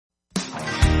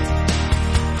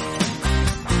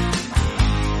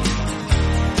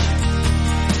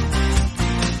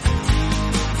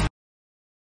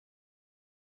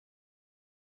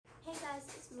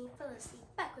Felicity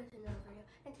back with another video,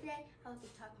 and today I will be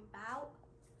talking about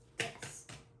this.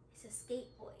 It's a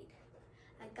skateboard.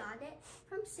 I got it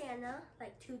from Santa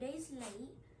like 2 days late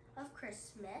of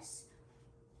Christmas,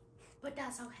 but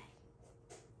that's okay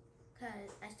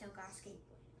because I still got a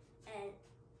skateboard. And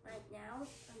right now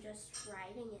I'm just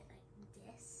riding it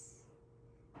like this,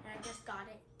 and I just got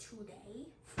it today,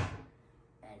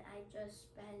 and I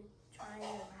just been trying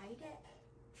to ride it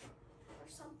or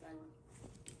something.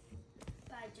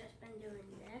 But I've just been doing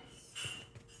this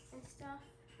and stuff.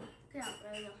 Cause I don't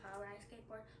really know how to ride a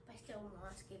skateboard, but I still want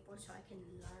a skateboard so I can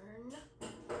learn.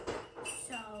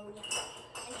 So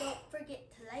yeah, and don't forget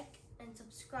to like and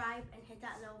subscribe and hit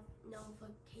that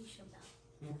notification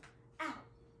bell. Ow!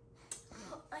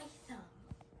 My thumb.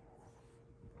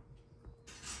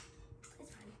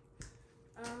 It's fine.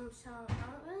 So I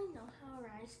don't really know how to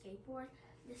ride a skateboard.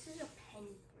 This is a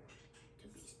penny board, to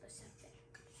be specific.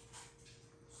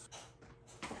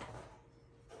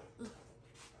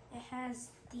 It has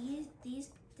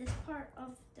this part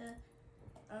of the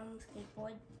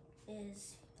skateboard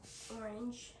is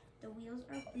orange. The wheels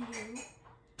are blue.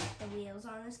 The wheels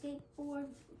on the skateboard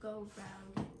go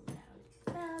round and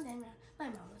round, round and round. My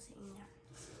mom was saying that.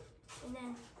 And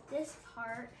then this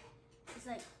part is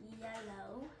like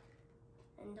yellow,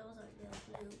 and those are little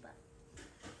blue, but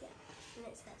yeah. And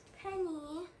it says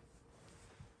Penny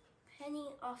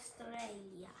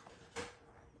Australia.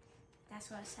 That's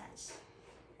what it says.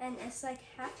 And it's like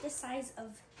half the size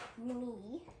of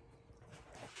me.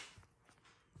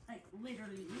 Like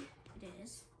literally it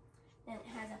is. And it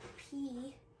has a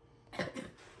P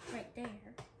right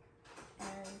there.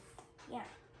 And yeah.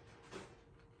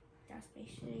 That's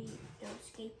basically the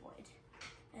skateboard.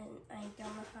 And I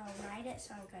don't know how to ride it,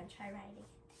 so I'm gonna try riding it.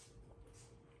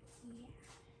 Yeah.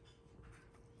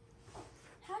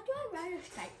 How do I ride a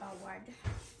skateboard?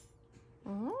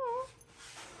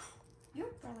 Your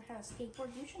brother has a skateboard,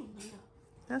 you should know.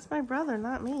 That's my brother,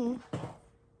 not me.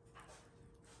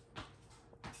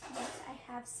 Yes, I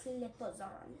have slippers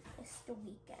on. It's the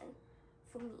weekend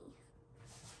for me.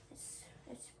 It's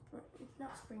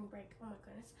not spring break, oh my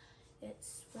goodness.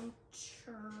 It's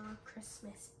winter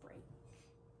Christmas break.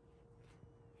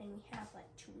 And we have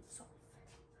like 2 weeks off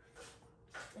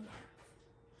and a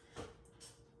half.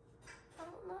 I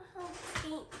don't know how to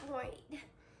skateboard.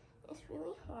 It's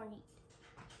really hard.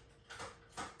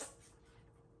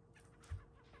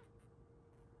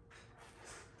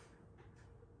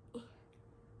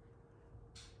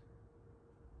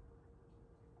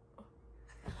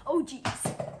 Oh jeez.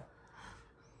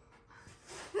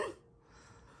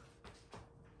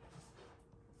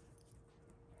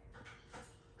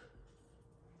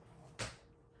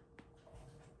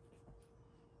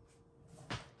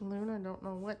 Luna don't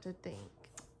know what to think.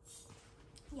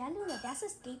 Yeah, Luna, that's a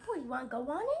skateboard. You want to go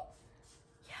on it?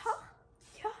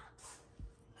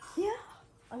 Yeah.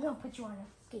 I'm going to put you on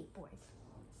a skateboard.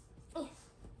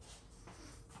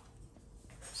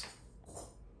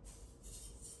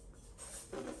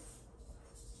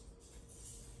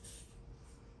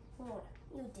 Luna,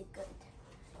 you did good.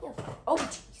 Oh,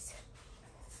 jeez.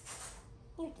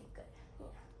 You did good. Yeah.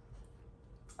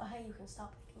 Oh, hey, you can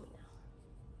stop picking me now.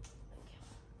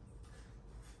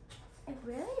 I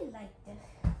really like this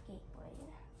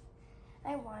skateboard.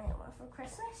 I wanted one for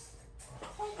Christmas.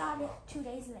 I got it 2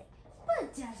 days late,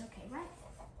 but that's okay, right?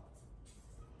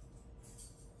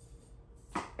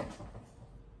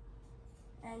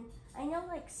 And I know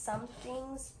like some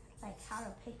things, like how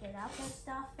to pick it up and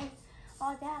stuff and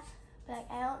all that, but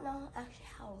like, I don't know actually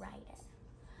how to ride it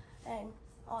and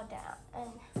all that.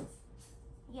 And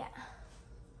yeah.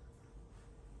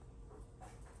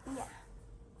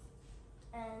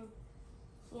 And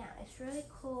yeah, it's really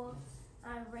cool.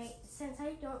 Since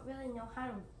I don't really know how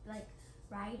to like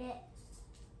ride it,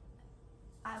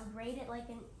 I would rate it like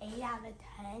an 8 out of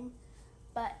 10.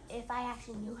 But if I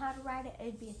actually knew how to ride it,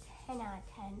 it'd be a 10 out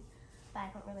of 10. But I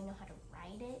don't really know how to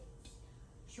ride it,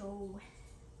 so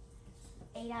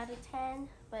 8 out of 10.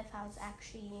 But if I was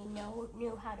actually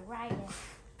knew how to ride it,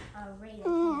 I would rate it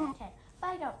 10 out of 10. But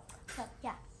I don't. So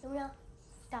yeah, Luna,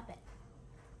 stop it.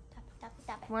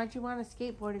 Stop it. Why'd you want a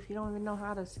skateboard if you don't even know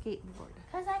how to skateboard?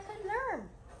 Because I could learn.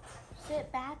 Is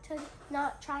it bad to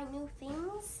not try new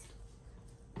things?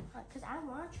 Because I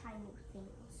want to try new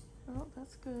things. Oh,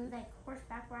 that's good. Like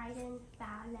horseback riding,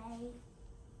 ballet,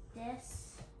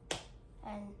 this,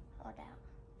 and all that.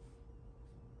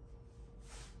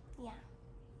 Yeah.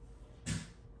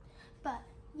 But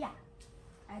yeah,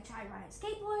 I tried riding a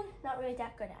skateboard, not really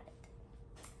that good at it.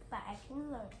 But I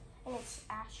can learn. And it's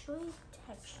actually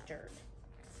textured.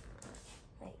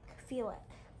 Like, feel it.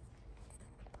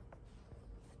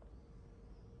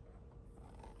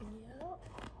 Yep.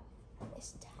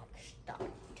 This tag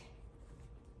start.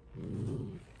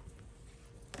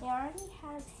 It already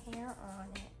has hair on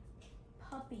it.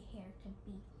 Puppy hair to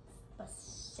be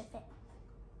specific.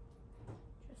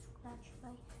 Just scratch my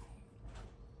head.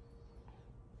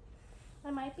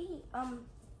 I might be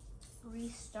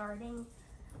restarting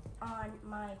on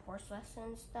my horse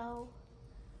lessons though,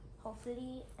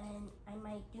 hopefully, and I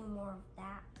might do more of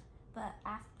that. But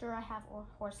after I have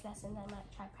horse lessons, I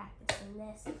might try practicing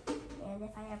this, and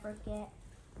if I ever get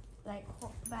like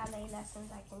ballet lessons,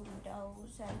 I can do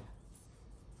those and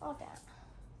all that.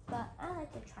 But I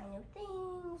like to try new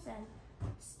things and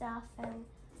stuff, and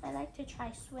I like to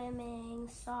try swimming,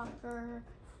 soccer,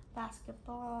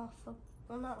 basketball,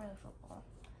 well, not really football,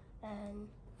 and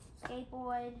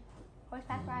skateboard,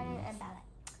 horseback riding, and ballet.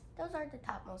 Those are the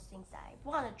topmost things that I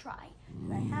want to try.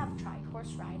 And I have tried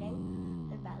horse riding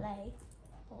and ballet.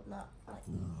 Well, not like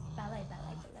ballet,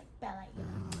 but like ballet,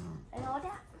 and all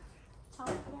that. So,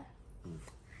 yeah.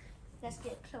 Let's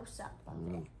get a close up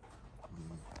of it.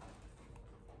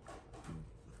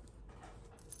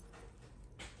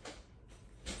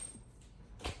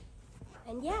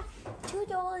 And yeah,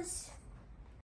 $2.